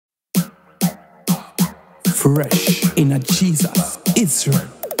Fresh in a Jesus, Israel.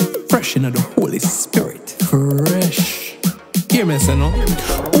 Fresh in the Holy Spirit. Fresh. Hear me say no?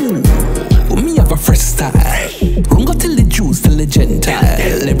 Ooh, me have a fresh style. Run go tell the Jews, tell the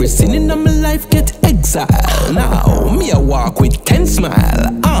Gentile. Every sin in my life get exiled. Now, me a walk with 10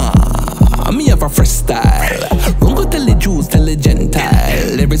 smile. Me have a fresh style. Run go tell the Jews, tell the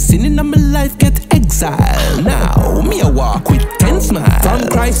Gentile. Every sin in my life get exiled. Now, me a walk with 10 smile. From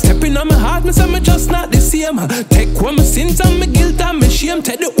Christ stepping on my heart, me say me just not the same. Take away my sins and my guilt and my shame.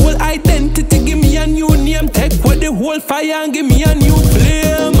 Take the whole identity, give me a new name. Take away the whole fire and give me a new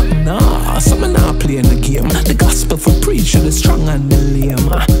flame. Nah, so me not playing the game. The gospel for preach the strong and the lame.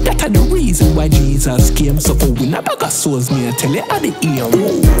 That are the reason why Jesus came. So for win a bag of souls, me I tell you how the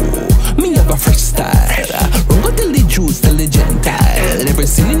aim. Me have a fresh style. Run go tell the Jews, tell the Gentile. Every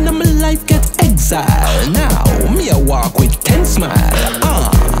sin in my life get exiled. Now, me a walk with 10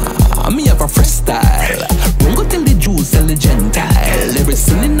 smile. Me have a fresh style. Run go tell the Jews, tell the Gentile. Every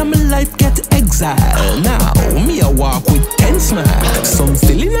sin in my life get exiled. Now, me a walk with 10 smile. Some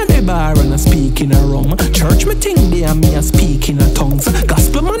still in the bar and I speak in a rum. Church me think they and me a speak in a tongues.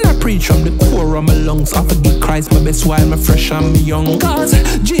 Gospel man I preach from the core of my lungs. I forget Christ my best while me fresh and me young. Cause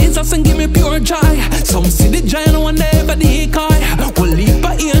Jesus and give me pure joy. Some see the giant one never decoy. Will leap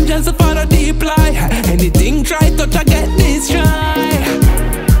by angels the Father deploy. Anything try touch I get destroyed.